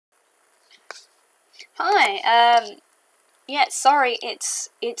Hi. Yeah. Sorry, it's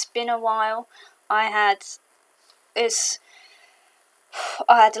been a while. I had this.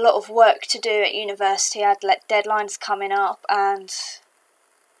 I had a lot of work to do at university. I had deadlines coming up, and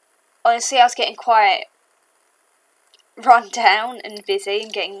honestly, I was getting quite run down and busy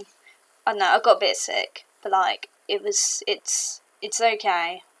and getting. I don't know. I got a bit sick, but like it's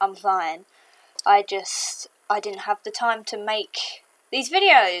okay. I'm fine. I didn't have the time to make these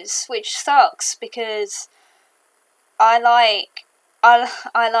videos, which sucks because I like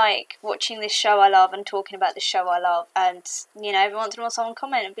watching this show I love and talking about the show I love, and you know, every once in a while someone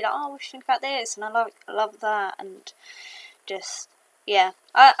comment and be like, "Oh, what do you think about this?" And I love that, and just yeah,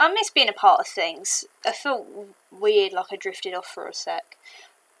 I miss being a part of things. I feel weird, like I drifted off for a sec,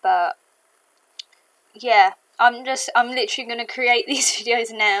 but yeah, I'm literally gonna create these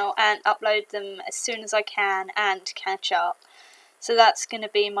videos now and upload them as soon as I can and catch up. So that's going to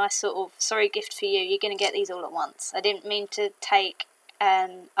be my sort of sorry gift for you. You're going to get these all at once. I didn't mean to take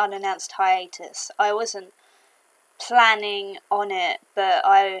an unannounced hiatus. I wasn't planning on it, but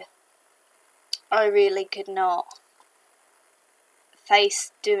I really could not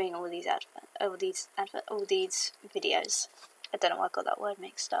face doing all these videos. I don't know why I got that word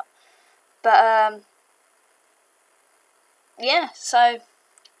mixed up. But yeah, so I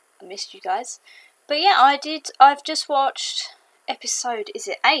missed you guys. But yeah, I've just watched episode, is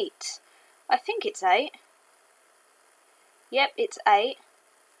it 8? I think it's 8. Yep, it's 8.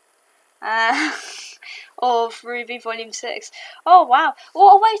 Of RWBY Volume 6. Oh wow,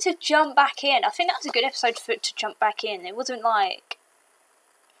 what a way to jump back in. I think that was a good episode for it to jump back in. It wasn't like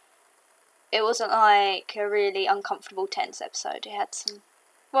a really uncomfortable, tense episode. It had some,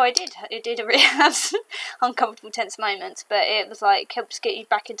 well, it did really have some uncomfortable, tense moments, but it was like, helps get you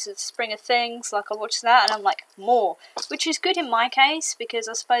back into the spring of things. Like, I watched that and I'm like, more, which is good in my case, because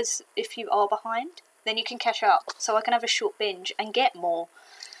I suppose if you are behind, then you can catch up, so I can have a short binge and get more.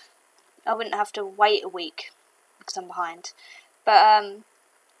 I wouldn't have to wait a week because I'm behind. But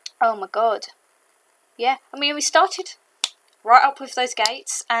oh my god, yeah, I mean, we started right up with those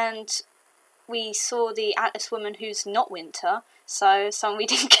gates, and we saw the Atlas woman who's not Winter, so someone we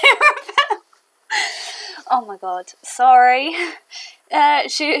didn't care about. Oh my god, sorry.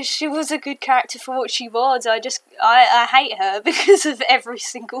 She was a good character for what she was. I hate her because of every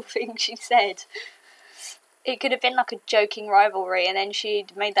single thing she said. It could have been like a joking rivalry, and then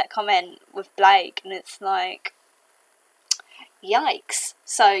she'd made that comment with Blake, and it's like, yikes.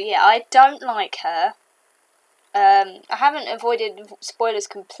 So yeah, I don't like her. I haven't avoided spoilers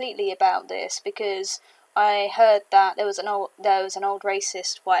completely about this because I heard that there was an old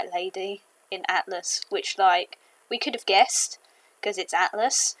racist white lady in Atlas, which like we could have guessed because it's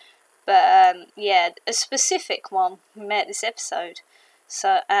Atlas, but yeah, a specific one who met this episode.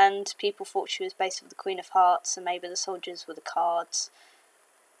 So, and people thought she was based on the Queen of Hearts, and maybe the soldiers were the cards.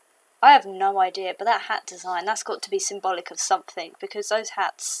 I have no idea, but that hat design, that's got to be symbolic of something, because those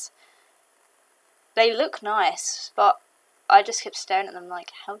hats, they look nice, but I just kept staring at them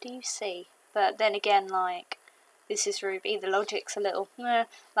like, how do you see? But then again, like, this is RWBY, the logic's a little,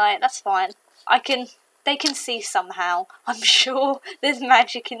 like, that's fine. They can see somehow. I'm sure there's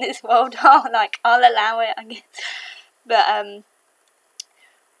magic in this world. I'll allow it, I guess. But,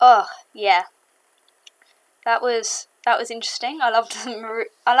 oh, yeah. That was interesting. I loved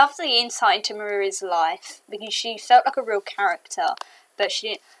the insight into Maria's life, because she felt like a real character, but she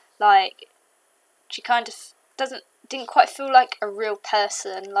didn't, like, she kind of didn't quite feel like a real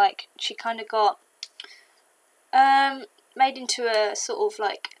person. Like, she kind of got made into a sort of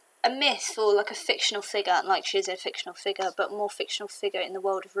like a myth or like a fictional figure, and like she is a fictional figure, but more fictional figure in the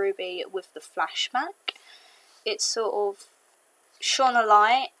world of RWBY with the flashback. It's sort of shone a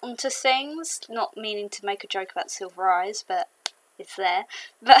light onto things, not meaning to make a joke about Silver Eyes, but it's there.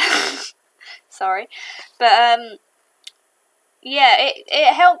 But sorry, but yeah,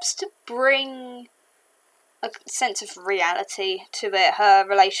 it helps to bring a sense of reality to it. Her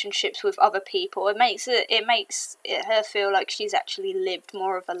relationships with other people, it makes her feel like she's actually lived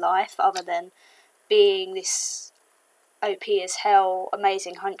more of a life other than being this OP as hell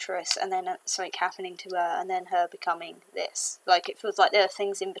amazing huntress and then something happening to her and then her becoming this. Like, it feels like there are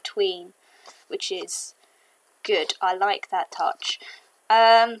things in between, which is good. I like that touch.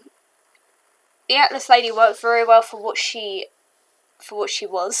 The Atlas lady worked very well for what she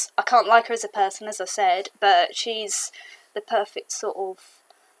was. I can't like her as a person, as I said, but she's the perfect sort of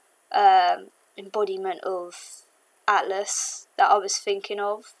embodiment of Atlas that I was thinking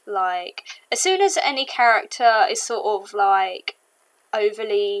of. Like, as soon as any character is sort of like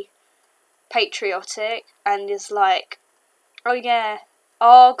overly patriotic and is like, oh yeah,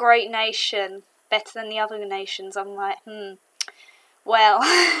 our great nation, better than the other nations. I'm like, well,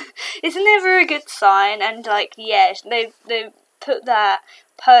 it's never a good sign. And like, yeah, they put that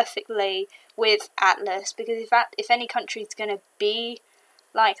perfectly with Atlas, because if any country's gonna be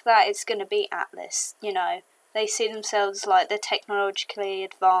like that, it's gonna be Atlas. You know, they see themselves like they're technologically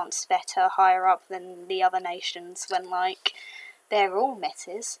advanced, better, higher up than the other nations, when like they're all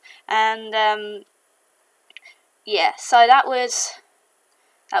messes. And yeah, so that was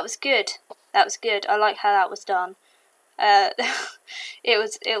good. That was good. I like how that was done.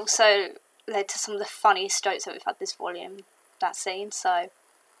 It also led to some of the funniest jokes that we've had this volume, that scene, so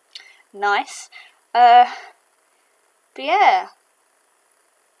nice. But yeah,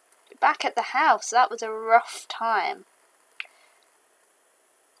 back at the house, that was a rough time.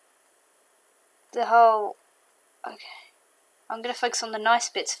 Okay, I'm going to focus on the nice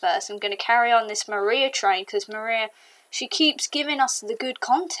bits first. I'm going to carry on this Maria train, because Maria, she keeps giving us the good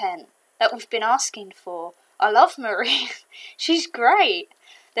content that we've been asking for. I love Maria. She's great.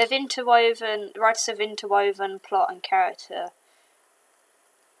 The writers have interwoven plot and character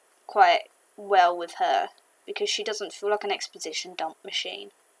quite well with her, because she doesn't feel like an exposition dump machine.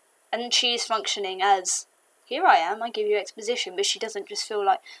 And she is functioning as, here I am, I give you exposition, but she doesn't just feel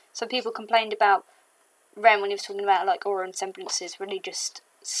like... Some people complained about Ren when he was talking about like aura and semblances, really just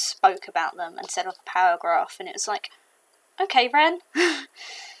spoke about them and said like a paragraph, and it was like, okay, Ren.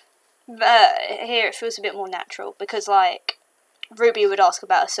 But here it feels a bit more natural, because like Ruby would ask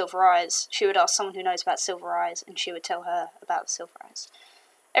about her silver eyes, she would ask someone who knows about silver eyes, and she would tell her about silver eyes.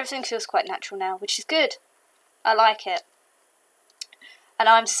 Everything feels quite natural now, which is good. I like it. And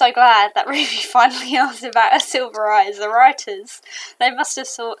I'm so glad that Ruby finally asked about her silver eyes. The writers, they must have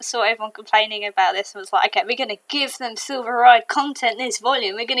saw everyone complaining about this and was like, okay, we're going to give them silver-eyed content this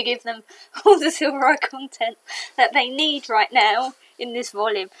volume. We're going to give them all the silver-eyed content that they need right now in this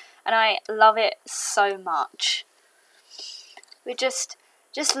volume. And I love it so much. We're just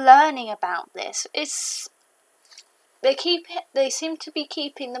learning about this. They seem to be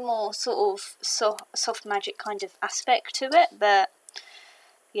keeping the more sort of soft magic kind of aspect to it, but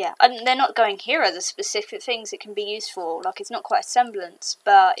yeah, and they're not going, here are the specific things it can be used for. Like, it's not quite a semblance,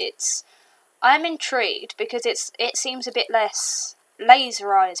 but I'm intrigued, because it seems a bit less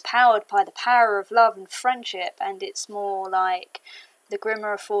laser eyes, powered by the power of love and friendship, and it's more like the Grimm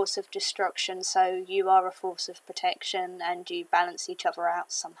are a force of destruction, so you are a force of protection, and you balance each other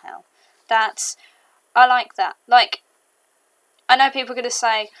out somehow. I like that. Like, I know people are going to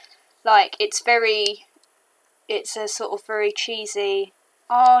say, like, it's a sort of very cheesy,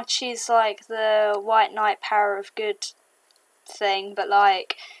 oh, she's like the White Knight power of good thing, but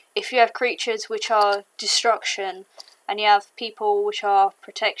like, if you have creatures which are destruction, and you have people which are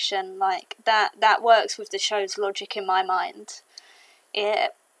protection, like, that works with the show's logic in my mind.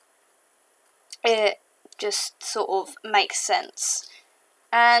 It just sort of makes sense.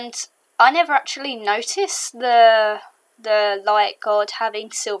 And I never actually noticed the light god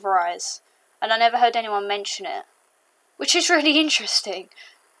having silver eyes, and I never heard anyone mention it, which is really interesting,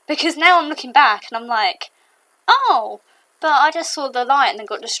 because now I'm looking back and I'm like, oh, but I just saw the light and then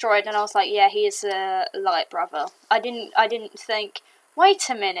got destroyed, and I was like, yeah, he is a light brother. I didn't think, wait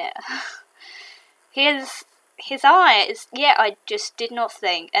a minute, his eyes, yeah, I just did not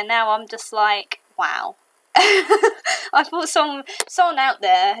think, and now I'm just like, wow. I thought someone out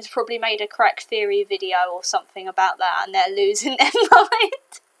there has probably made a crack theory video or something about that, and they're losing their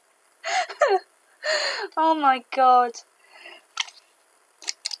mind. Oh my god.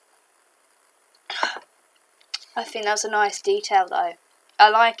 I think that's a nice detail though. I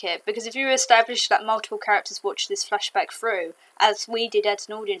like it, because if you establish that multiple characters watch this flashback through, as we did as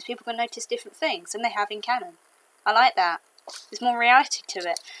an audience, people can notice different things, and they have in canon. I like that. There's more reality to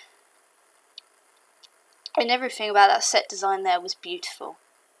it. And everything about that set design there was beautiful.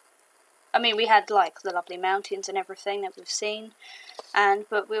 I mean, we had like the lovely mountains and everything that we've seen,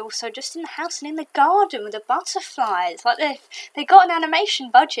 but we're also just in the house and in the garden with the butterflies. Like, they got an animation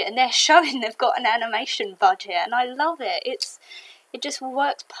budget, and they're showing they've got an animation budget, and I love it. It just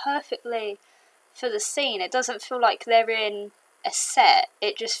works perfectly for the scene. It doesn't feel like they're in a set.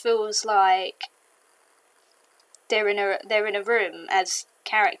 It just feels like they're in a room as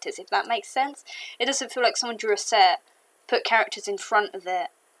characters, if that makes sense. It doesn't feel like someone drew a set, put characters in front of it,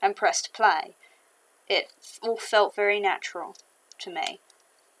 and pressed play. It all felt very natural to me.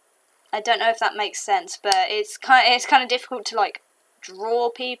 I don't know if that makes sense, but it's kind of difficult to like draw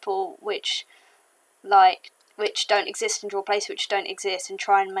people which don't exist, and draw places which don't exist, and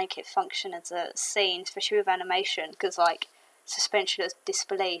try and make it function as a scene, especially with animation, because like suspension of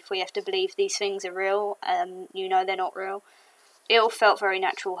disbelief, we have to believe these things are real, and they're not real. it all felt very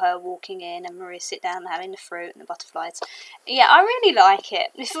natural, her walking in and Maria sit down and having the fruit and the butterflies. Yeah, I really like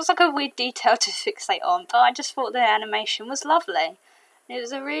it. It feels like a weird detail to fixate on, but I just thought the animation was lovely. It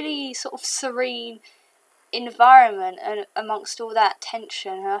was a really sort of serene environment and amongst all that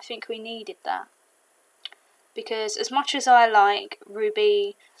tension, and I think we needed that. Because as much as I like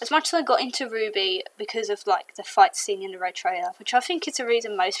RWBY, as much as I got into RWBY because of like the fight scene in the Red trailer, which I think is the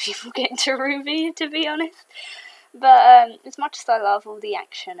reason most people get into RWBY, to be honest. But as much as I love all the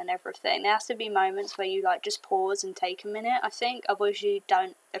action and everything, there has to be moments where you like just pause and take a minute, I think, otherwise you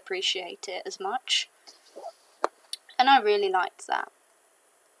don't appreciate it as much. And I really liked that.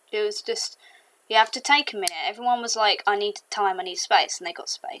 It was just, you have to take a minute. Everyone was like, I need time, I need space, and they got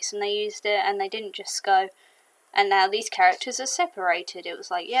space, and they used it, and they didn't just go, and now these characters are separated. It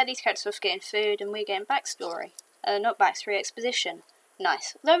was like, yeah, these characters are getting food, and we're getting backstory. Not backstory, exposition.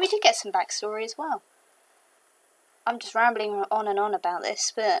 Nice. Though we did get some backstory as well. I'm just rambling on and on about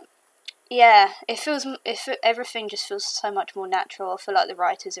this, but yeah, everything just feels so much more natural. I feel like the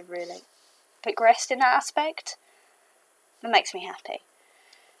writers have really progressed in that aspect. That makes me happy.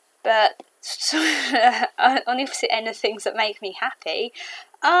 But on the opposite end of things that make me happy,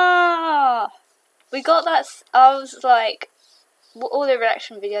 we got that. I was like, all the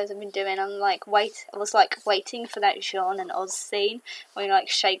reaction videos I've been doing, I was waiting for that Jean and Oz scene where he like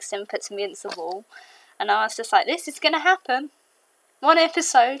shakes him, puts him against the wall. And I was just like, this is going to happen. One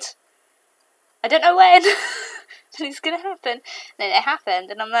episode. I don't know when. But it's going to happen. And then it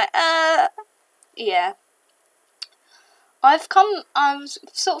happened. And I'm like, yeah. I've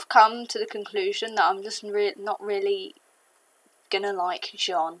sort of come to the conclusion that I'm just not really going to like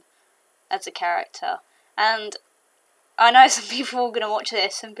Jean as a character. And I know some people are going to watch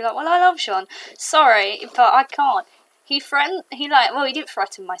this and be like, well, I love Jean. Sorry, but I can't. He didn't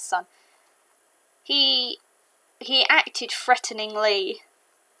threaten my son. He acted threateningly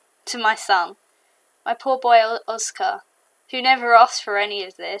to my son, my poor boy Oscar, who never asked for any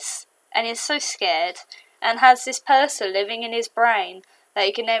of this, and is so scared, and has this person living in his brain that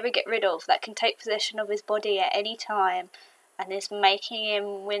he can never get rid of, that can take possession of his body at any time, and is making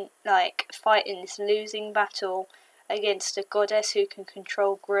him fighting this losing battle against a goddess who can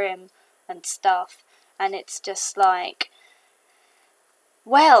control Grimm and stuff, and it's just like,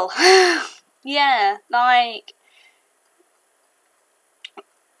 well... Yeah, like,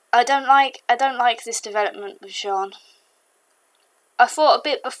 I don't like this development with Jean. I thought a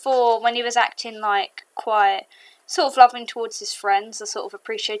bit before, when he was acting like quite sort of loving towards his friends, I sort of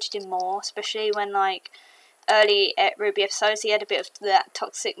appreciated him more, especially when like early at RWBY episodes he had a bit of that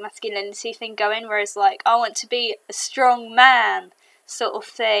toxic masculinity thing going, whereas like, I want to be a strong man sort of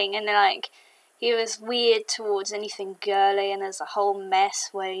thing, and then like, he was weird towards anything girly, and there's a whole mess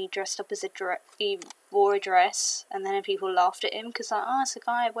where he dressed up as he wore a dress, and then people laughed at him because like, oh, it's a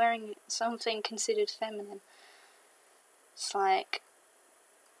guy wearing something considered feminine. It's like,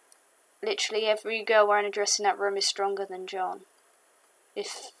 literally every girl wearing a dress in that room is stronger than John.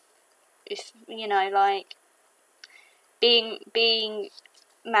 If you know, like, being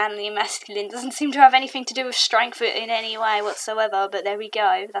manly and masculine doesn't seem to have anything to do with strength in any way whatsoever, but there we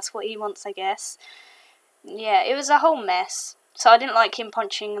go, that's what he wants, I guess. Yeah, it was a whole mess. So I didn't like him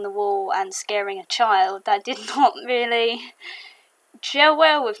punching the wall and scaring a child. That did not really gel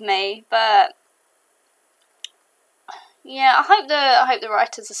well with me, but yeah, I hope the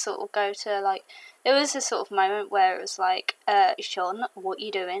writers are sort of go to like, there was a sort of moment where it was like, Jean, what are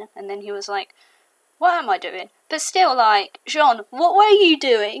you doing? And then he was like, what am I doing? But still, like, Jean, what were you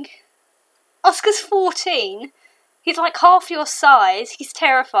doing? Oscar's 14. He's like half your size. He's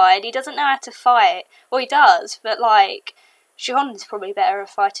terrified. He doesn't know how to fight. Well, he does, but like, Jean is probably better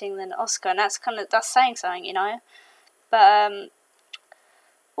at fighting than Oscar, and that's saying something, you know. But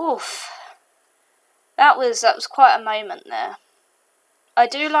oof, that was quite a moment there. I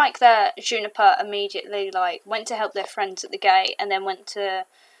do like that Juniper immediately like went to help their friends at the gate, and then went to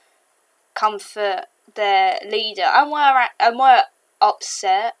comfort their leader. I'm more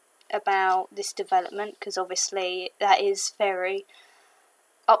upset about this development because obviously that is very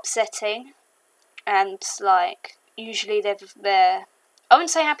upsetting, and like usually they're I wouldn't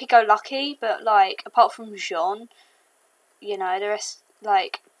say happy-go-lucky, but like apart from Jean, you know, the rest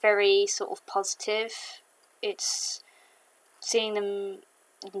like very sort of positive. It's seeing them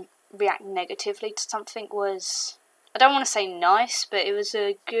react negatively to something was, I don't want to say nice, but it was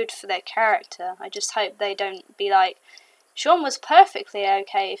good for their character. I just hope they don't be like, Jean was perfectly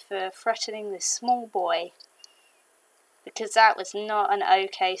okay for threatening this small boy, because that was not an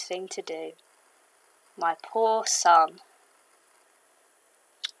okay thing to do. My poor son.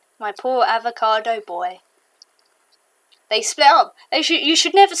 My poor avocado boy. They split up. You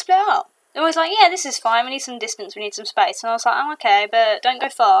should never split up. They're always like, yeah, this is fine, we need some distance, we need some space. And I was like, oh, okay, but don't go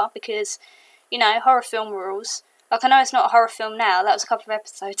far, because, you know, horror film rules. Like, I know it's not a horror film now, that was a couple of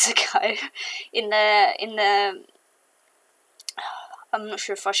episodes ago, in the, I'm not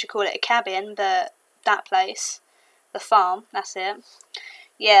sure if I should call it a cabin, but that place, the farm, that's it.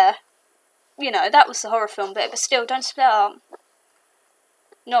 Yeah, you know, that was the horror film bit, but still, don't split up.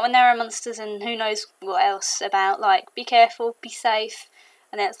 Not when there are monsters and who knows what else about, like, be careful, be safe,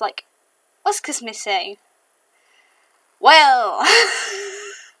 and then it's like, Oscar's missing. Well,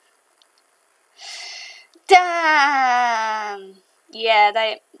 damn. Yeah,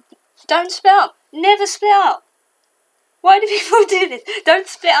 they don't split up. Never split up. Why do people do this? Don't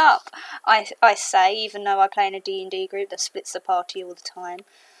split up. I say, even though I play in a D&D group that splits the party all the time.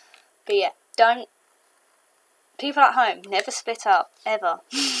 But yeah, don't. People at home, never split up ever.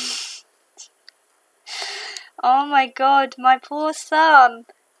 Oh my god, my poor son.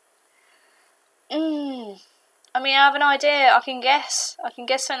 I mean, I have an idea. I can guess something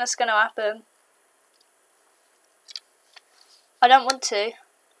that's going to happen. I don't want to.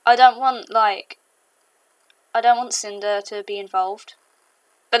 I don't want Cinder to be involved.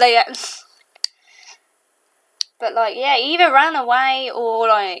 But but like, yeah, either ran away or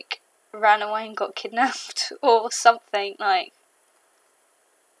like ran away and got kidnapped or something. Like,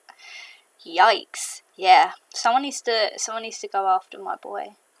 yikes. Yeah, someone needs to go after my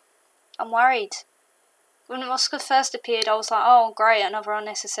boy. I'm worried. When Oscar first appeared, I was like, oh great, another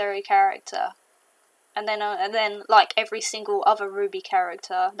unnecessary character. And then like every single other RWBY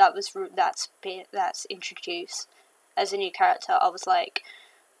character that's introduced as a new character, I was like,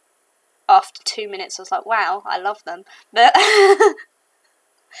 after 2 minutes, I was like, wow, I love them. But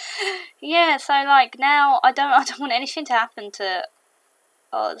yeah, so like now I don't want anything to happen to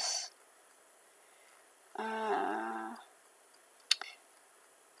Oz.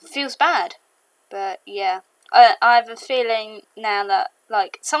 Feels bad, but yeah, I have a feeling now that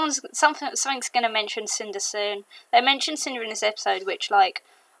like something's going to mention Cinder soon. They mentioned Cinder in this episode, which like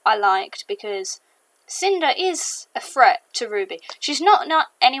I liked, because Cinder is a threat to RWBY. She's not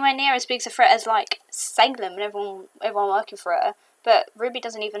anywhere near as big a threat as like Salem and everyone working for her, but RWBY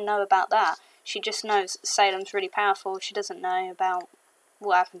doesn't even know about that. She just knows Salem's really powerful. She doesn't know about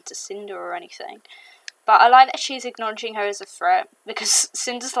what happened to Cinder or anything. But I like that she's acknowledging her as a threat, because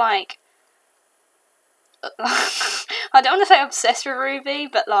Cinder's like, I don't want to say obsessed with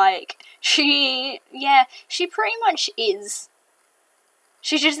RWBY, but like, she pretty much is.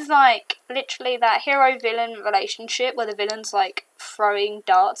 She's just like, literally that hero-villain relationship where the villain's like throwing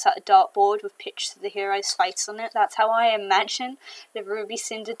darts at a dartboard with pictures of the hero's face on it. That's how I imagine the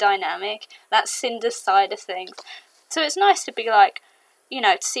RWBY-Cinder dynamic. That's Cinder's side of things. So it's nice to be like, you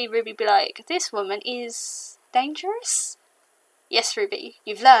know, to see RWBY be like, this woman is dangerous. Yes, RWBY,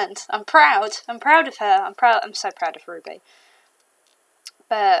 you've learned. I'm proud. I'm proud of her. I'm so proud of RWBY.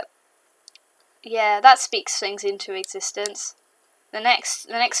 But yeah, that speaks things into existence. The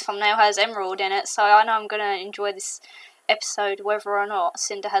next thumbnail has Emerald in it, so I know I'm gonna enjoy this episode whether or not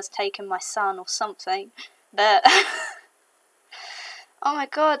Cinder has taken my son or something. But oh my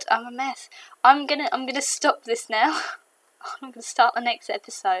god, I'm a mess. I'm gonna stop this now. I'm gonna start the next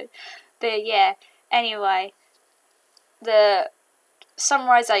episode. But yeah, anyway, the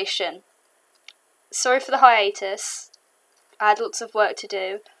summarisation. Sorry for the hiatus. I had lots of work to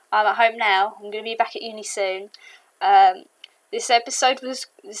do. I'm at home now. I'm gonna be back at uni soon. This episode was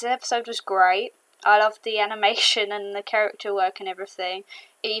great. I loved the animation and the character work and everything,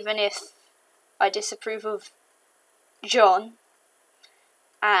 even if I disapprove of John.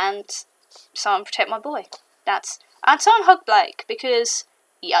 And someone protect my boy. And someone hug Blake, because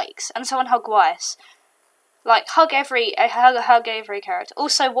yikes. And someone hug Weiss. Like, hug every character.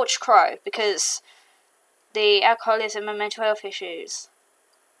 Also watch Crow, because the alcoholism and mental health issues.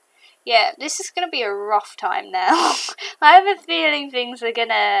 Yeah, this is going to be a rough time now. I have a feeling things are going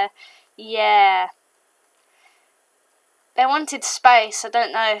to, yeah. They wanted space. I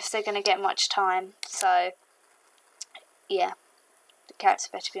don't know if they're going to get much time. So, yeah. The characters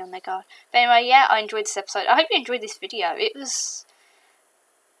better be on their guard. But anyway, yeah, I enjoyed this episode. I hope you enjoyed this video. It was...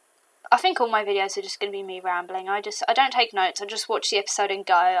 I think all my videos are just going to be me rambling. I don't take notes. I just watch the episode and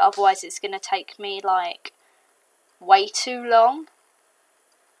go. Otherwise, it's going to take me, like, way too long.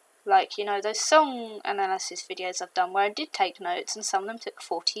 Like, you know, those song analysis videos I've done where I did take notes, and some of them took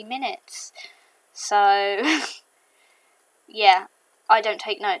 40 minutes. So, yeah, I don't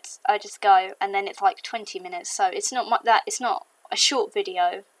take notes. I just go, and then it's like 20 minutes. So it's not it's not a short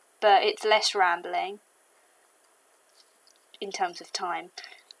video, but it's less rambling in terms of time.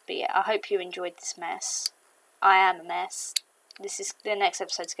 But yeah, I hope you enjoyed this mess. I am a mess. The next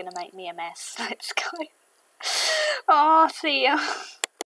episode's going to make me a mess. Let's go. Oh, Thea.